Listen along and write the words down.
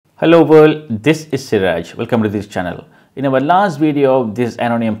Hello world, this is Siraj. Welcome to this channel. In our last video of this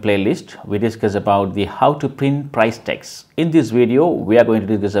Aronium playlist, we discussed about the how to print price text. In this video, we are going to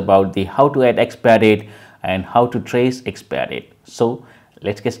discuss about the how to add expire date and how to trace expire date. So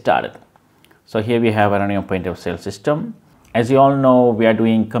let's get started. So here we have Aronium point of sale system. As you all know, we are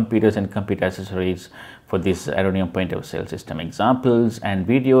doing computers and computer accessories for this Aronium point of sale system examples and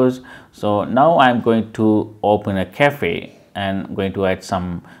videos. So now I'm going to open a cafe and going to add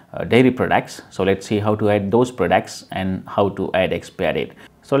some dairy products. So let's see how to add those products and how to add expire date.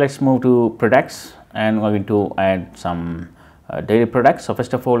 So let's move to products and we're going to add some dairy products. So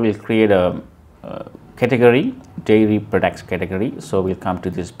first of all, we'll create a category, dairy products category. So we'll come to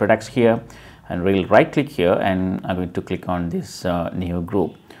this products here and we'll right click here and I'm going to click on this new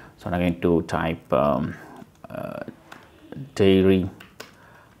group. So I'm going to type dairy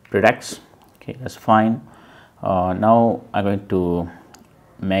products. Okay, that's fine. Now I'm going to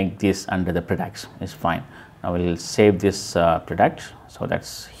make this under the products. It's fine. Now we'll save this product. So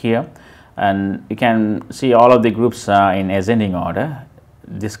that's here, and you can see all of the groups in ascending order.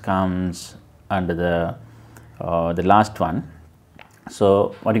 This comes under the last one.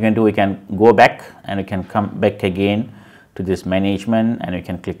 So what you can do, you can go back and you can come back again to this management and you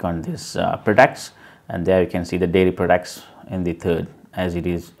can click on this products, and there you can see the dairy products in the third as it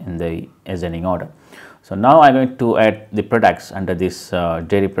is in the ascending order. So now I'm going to add the products under this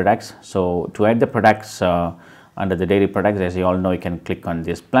dairy products. So to add the products under the dairy products, as you all know, you can click on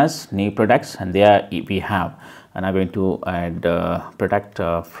this plus new products, and there we have, and I'm going to add product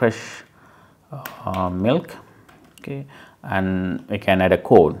fresh milk. Okay, and we can add a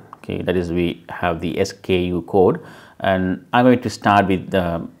code. Okay, that is we have the SKU code, and I'm going to start with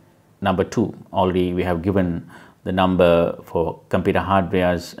the number 2. Already we have given the number for computer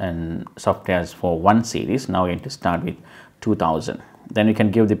hardwares and softwares for 1 series. Now we're going to start with 2000. Then you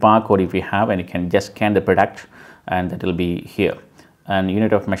can give the barcode if you have, and you can just scan the product and that will be here. And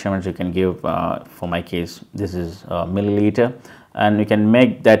unit of measurements you can give, for my case this is milliliter, and you can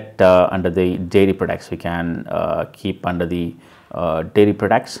make that under the dairy products. We can keep under the dairy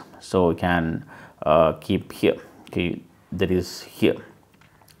products, so we can keep here. Okay, that is here.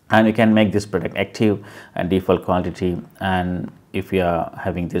 And you can make this product active and default quantity, and if you are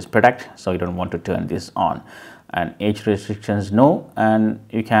having this product, so you don't want to turn this on. And age restrictions no, and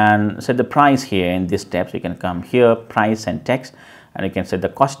you can set the price here in this tab. So you can come here, price and text, and you can set the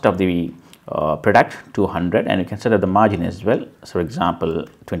cost of the product 200, and you can set up the margin as well. So for example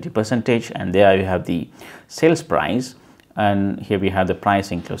 20%, and there you have the sales price, and here we have the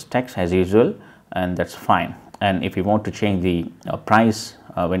price includes text as usual, and that's fine. And if you want to change the price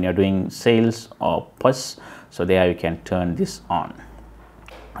when you're doing sales or plus, so there you can turn this on,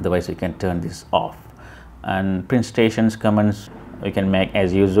 otherwise you can turn this off. And print stations comments we can make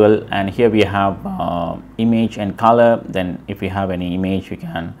as usual, and here we have image and color. Then if you have any image, you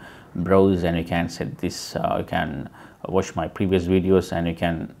can browse and you can set this, you can watch my previous videos and you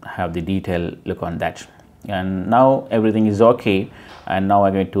can have the detail look on that. And now everything is okay, and now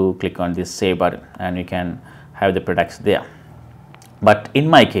I'm going to click on this save button and you can have the products there. But in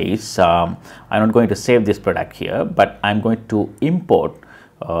my case, I'm not going to save this product here, but I'm going to import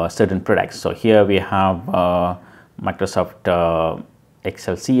certain products. So here we have Microsoft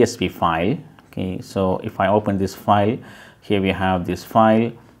Excel CSV file. Okay, so if I open this file, here we have this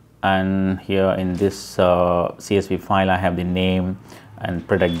file, and here in this CSV file I have the name and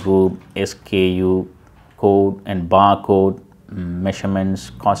product group, SKU code and barcode, measurements,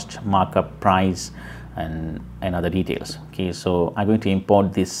 cost, markup, price, and other details. Okay, so I'm going to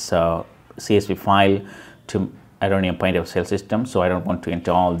import this CSV file to Aronium point of sale system, so I don't want to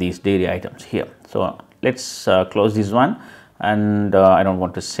enter all these dairy items here. So let's close this one, and I don't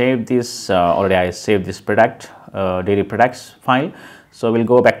want to save this. Already I saved this product dairy products file. So we'll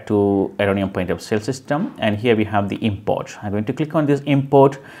go back to Aronium point of sale system, and here we have the import. I'm going to click on this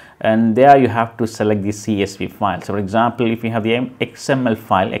import, and there you have to select the CSV file. So for example, if you have the XML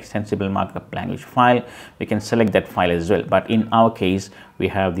file, extensible markup language file, we can select that file as well. But in our case, we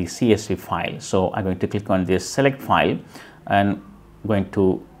have the CSV file. So I'm going to click on this select file and going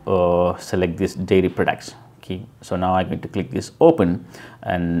to select this dairy products. Okay, so now I'm going to click this open,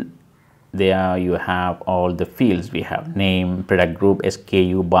 and there you have all the fields. We have name, product group,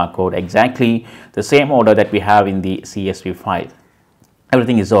 SKU, barcode, exactly the same order that we have in the CSV file.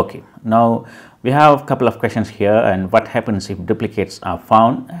 Everything is okay. Now we have a couple of questions here, and what happens if duplicates are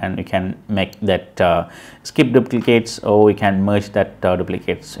found, and we can make that skip duplicates, or we can merge that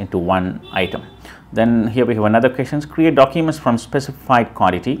duplicates into one item. Then here we have another questions. Create documents from specified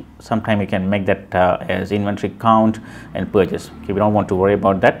quantity. Sometime you can make that as inventory count and purchase. Okay, we don't want to worry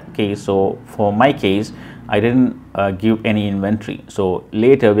about that. Okay, so for my case, I didn't give any inventory. So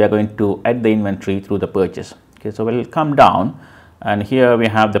later we are going to add the inventory through the purchase. Okay, so we'll come down, and here we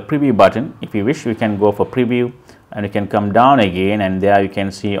have the preview button. If you wish, we can go for preview, and you can come down again, and there you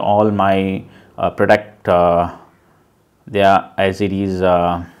can see all my product there as it is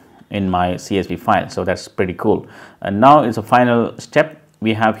in my CSV file. So that's pretty cool. And now it's a final step.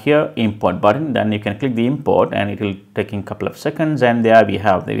 We have here import button. Then you can click the import, and it will take a couple of seconds, and there we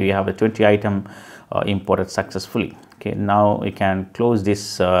have a 20 item imported successfully. Okay, now we can close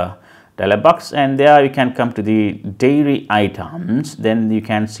this dialog box, and there you can come to the dairy items. Then you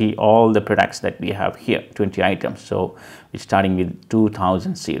can see all the products that we have here, 20 items. So we're starting with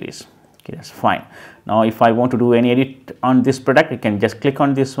 2000 series. Okay, that's fine. Now if I want to do any edit on this product, you can just click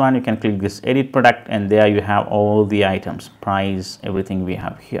on this one, you can click this edit product, and there you have all the items, price, everything we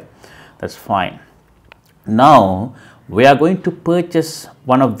have here. That's fine. Now we are going to purchase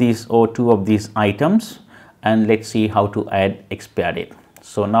one of these or two of these items, and let's see how to add expire date.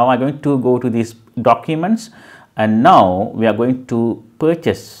 So now I'm going to go to these documents, and now we are going to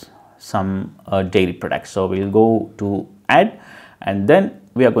purchase some dairy products. So we'll go to add, and then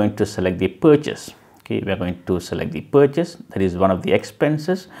we are going to select the purchase. Okay, we are going to select the purchase, that is one of the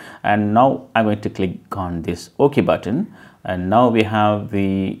expenses, and now I'm going to click on this OK button, and now we have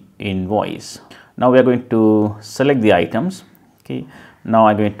the invoice. Now we are going to select the items. Okay, now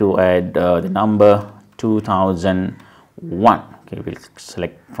I'm going to add the number 2001. Okay, we'll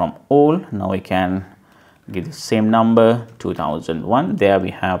select from all. Now we can give the same number 2001. There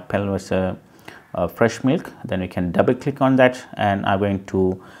we have Pelvasa fresh milk. Then we can double click on that, and I'm going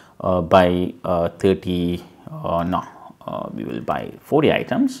to buy 30 we will buy 40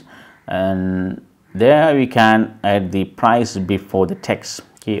 items, and there we can add the price before the text.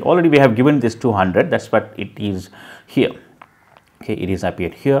 Okay, already we have given this 200, that's what it is here. Okay, it is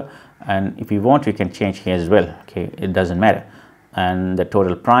appeared here, and if you want, you can change here as well. Okay, it doesn't matter. And the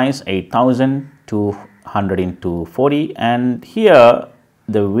total price 8,200 into 40, and here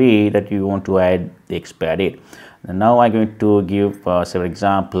the way that you want to add the expire date. And now I'm going to give say for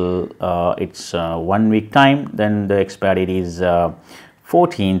example it's 1 week time, then the expire date is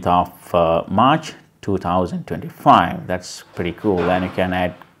 14th of March 2025. That's pretty cool, and you can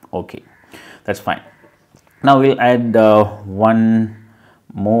add OK. That's fine. Now we'll add one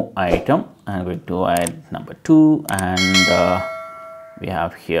more item. I'm going to add number 2, and we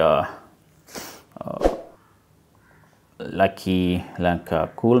have here Lucky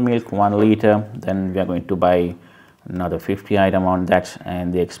cool milk 1 liter. Then we are going to buy another 50 item on that,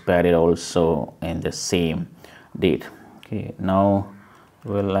 and the expiry date also in the same date. Okay, now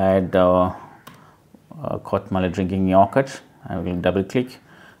we'll add Kotmale drinking yogurt, and we'll double click,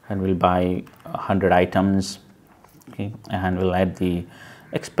 and we'll buy 100 items. Okay, and we'll add the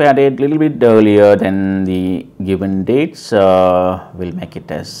expire date a little bit earlier than the given dates. We'll make it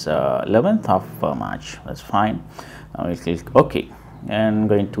as 11th of March. That's fine. Now we'll click OK, and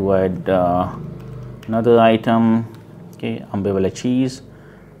going to add another item. Okay, Ambivella cheese,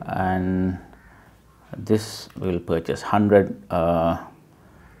 and this will purchase 100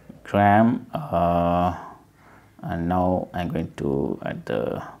 gram, and now I'm going to add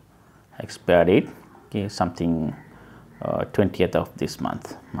the expire date. Okay, something 20th of this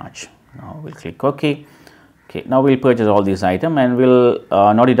month, March. Now we'll click OK. Okay, now we'll purchase all these items, and we'll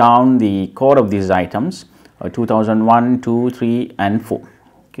note it down the code of these items, 2001, 2, 3, and 4.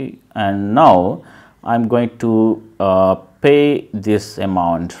 Okay, and now I'm going to pay this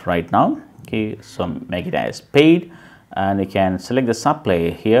amount right now. Okay, so make it as paid, and you can select the supplier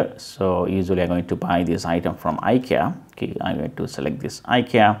here. So usually I'm going to buy this item from IKEA. Okay, I'm going to select this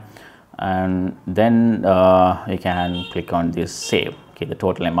IKEA, and then you can click on this save. Okay, the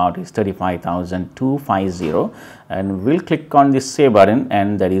total amount is 35,250, and we'll click on this save button,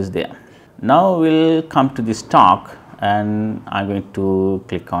 and that is there. Now we'll come to the stock, and I'm going to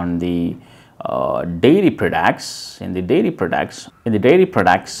click on the dairy products. In the dairy products,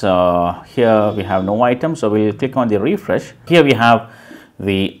 here we have no items, so we'll click on the refresh. Here we have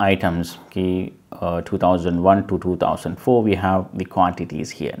the items. Okay, 2001 to 2004, we have the quantities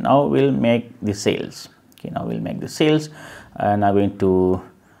here. Now we'll make the sales. Okay, now we'll make the sales, and I'm going to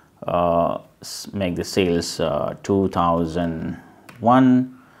make the sales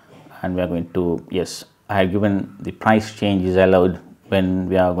 2001, and we are going to, yes, I have given the price change is allowed when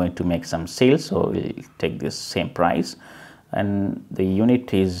we are going to make some sales, so we'll take this same price, and the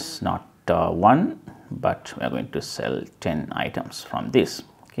unit is not 1, but we are going to sell 10 items from this.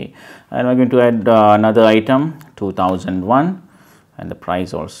 Okay, Okay, and we're going to add another item 2001, and the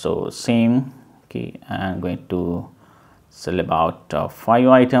price also same. Okay, I'm going to sell about 5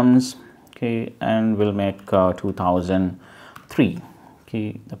 items. Okay, and we'll make 2003.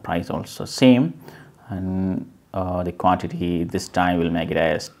 Okay, the price also same, and the quantity this time we'll make it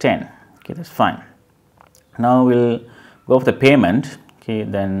as 10. Okay, that's fine. Now we'll go for the payment. Okay,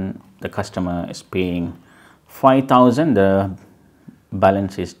 then the customer is paying 5,000. The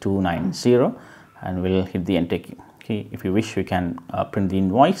balance is 290, and we'll hit the enter key. Okay, if you wish, you can print the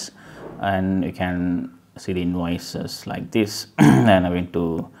invoice, and you can see the invoices like this. And I'm going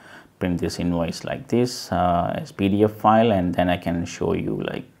to print this invoice like this as PDF file, and then I can show you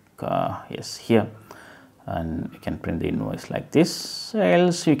like yes, here, and you can print the invoice like this.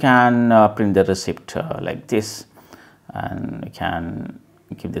 Else you can print the receipt like this, and you can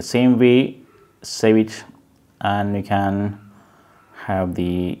keep the same way, save it, and you can have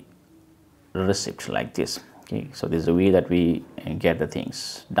the receipt like this. Okay, so this is the way that we get the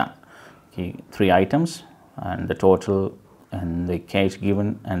things done. Okay, 3 items and the total and the cash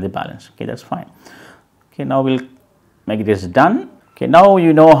given and the balance. Okay, that's fine. Okay, now we'll make this done. Okay, now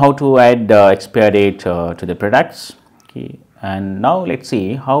you know how to add expire date to the products. Okay, and now let's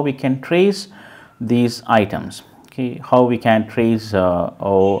see how we can trace these items. Okay, how we can trace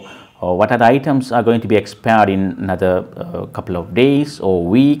or what are the items are going to be expired in another couple of days or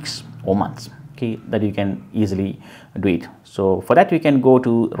weeks or months. Okay, that you can easily do it. So for that, you can go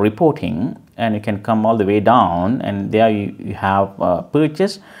to reporting, and you can come all the way down, and there you have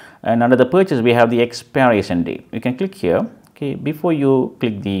purchase, and under the purchase we have the expiration date. You can click here. Okay, before you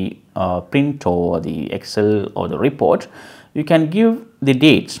click the print or the Excel or the report, you can give the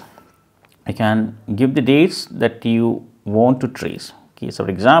dates. You can give the dates that you want to trace. Okay, so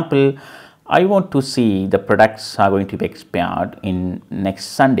for example, I want to see the products are going to be expired in next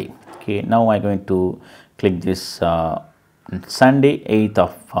Sunday. Okay, now I'm going to click this Sunday 8th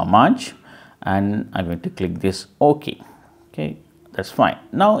of March, and I'm going to click this OK. Okay, that's fine.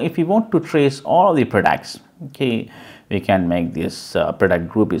 Now if you want to trace all the products, okay, we can make this product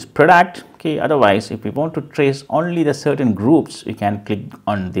group is product. Okay, otherwise if we want to trace only the certain groups, you can click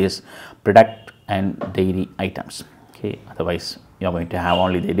on this product and dairy items. Okay, otherwise you are going to have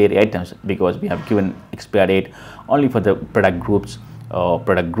only the dairy items, because we have given expire date only for the product groups or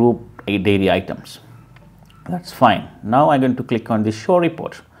product group dairy items. That's fine. Now I'm going to click on the show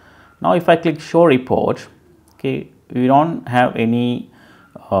report. Now if I click show report, okay, we don't have any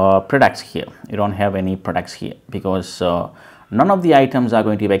products here. You don't have any products here, because none of the items are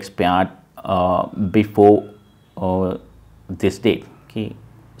going to be expired before this date. Okay,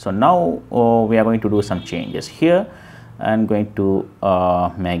 so now we are going to do some changes here. I'm going to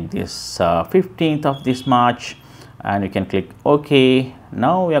make this 15th of this March, and you can click OK.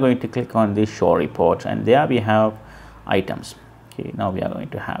 Now we are going to click on the show report, and there we have items. Okay, now we are going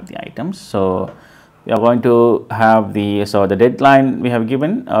to have the items. So we are going to have the the deadline we have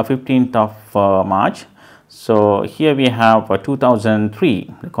given 15th of March. So here we have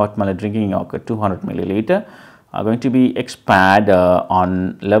 2003, the Cotmala drinking yogurt 200 milliliter are going to be expired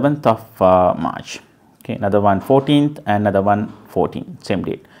on 11th of March. Okay, another one 14th, and another one 14th, same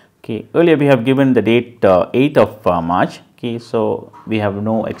date. Okay, earlier we have given the date 8th of March. Okay, so we have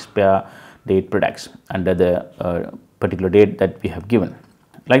no expire date products under the particular date that we have given.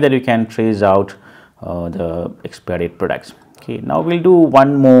 Like that, you can trace out the expire date products. Okay, now we'll do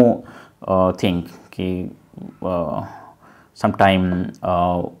one more thing. Okay, sometime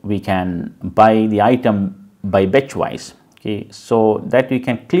we can buy the item by batch wise. Okay, so that you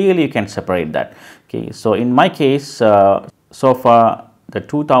can separate that. Okay, so in my case, so far the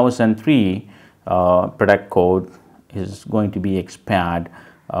 2003 product code is going to be expired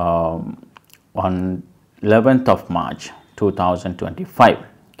on 11th of March 2025.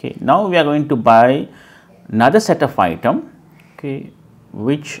 Okay, now we are going to buy another set of item, okay,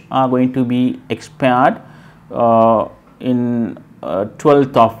 which are going to be expired in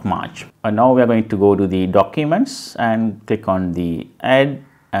 12th of March. Now we are going to go to the documents and click on the add,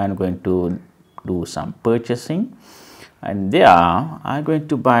 and going to do some purchasing, and there I'm going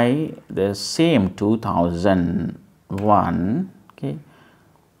to buy the same 2001. Okay,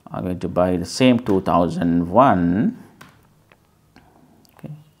 I'm going to buy the same 2001.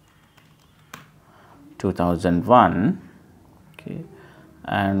 Okay, 2001. Okay,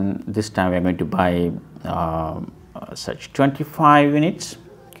 and this time we are going to buy such 25 units.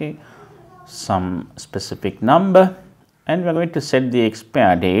 Okay, some specific number, and we are going to set the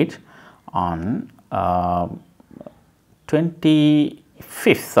expire date on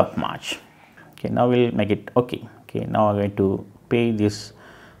 25th of March. Okay, now we'll make it okay. Okay, now I'm going to pay this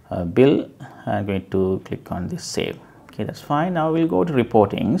bill. I'm going to click on this save. Okay, that's fine. Now we'll go to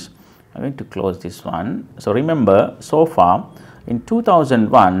reportings. I'm going to close this one. So remember, so far in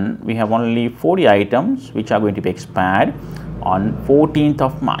 2001 we have only 40 items which are going to be expired on 14th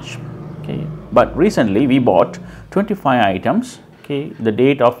of March. Okay, but recently we bought 25 items. Okay, the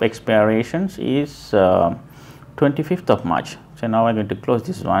date of expirations is 25th of March. So now I'm going to close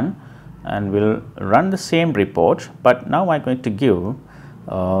this one and we'll run the same report, but now I'm going to give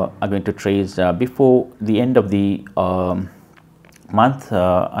I'm going to trace before the end of the month.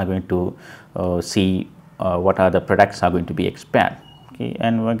 I'm going to see what are the products are going to be expired. Okay,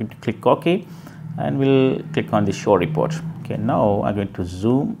 and we're going to click OK and we'll click on the show report. Okay, now I'm going to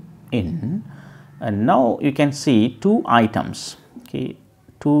zoom in and now you can see two items. Okay,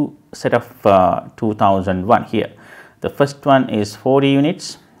 two set of 2001 here. The first one is 40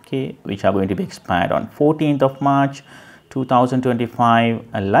 units, okay, which are going to be expired on 14th of March 2025,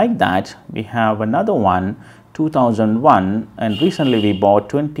 and like that we have another one 2001, and recently we bought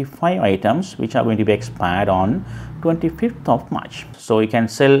 25 items which are going to be expired on 25th of March. So you can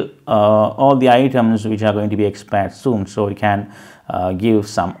sell all the items which are going to be expired soon. So you can give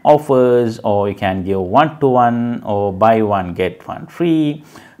some offers, or you can give 1-to-1 or buy one get one free.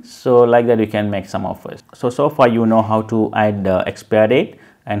 So like that you can make some offers. So far you know how to add expire date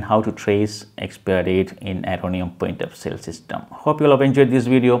and how to trace expire date in Aronium point of sale system. Hope you all have enjoyed this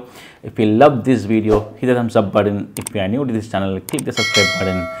video. If you love this video, hit the thumbs up button. If you are new to this channel, click the subscribe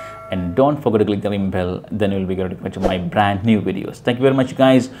button and don't forget to click the ring bell. Then you will be notified of my brand new videos. Thank you very much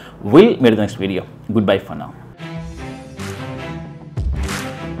guys. We'll meet in the next video. Goodbye for now.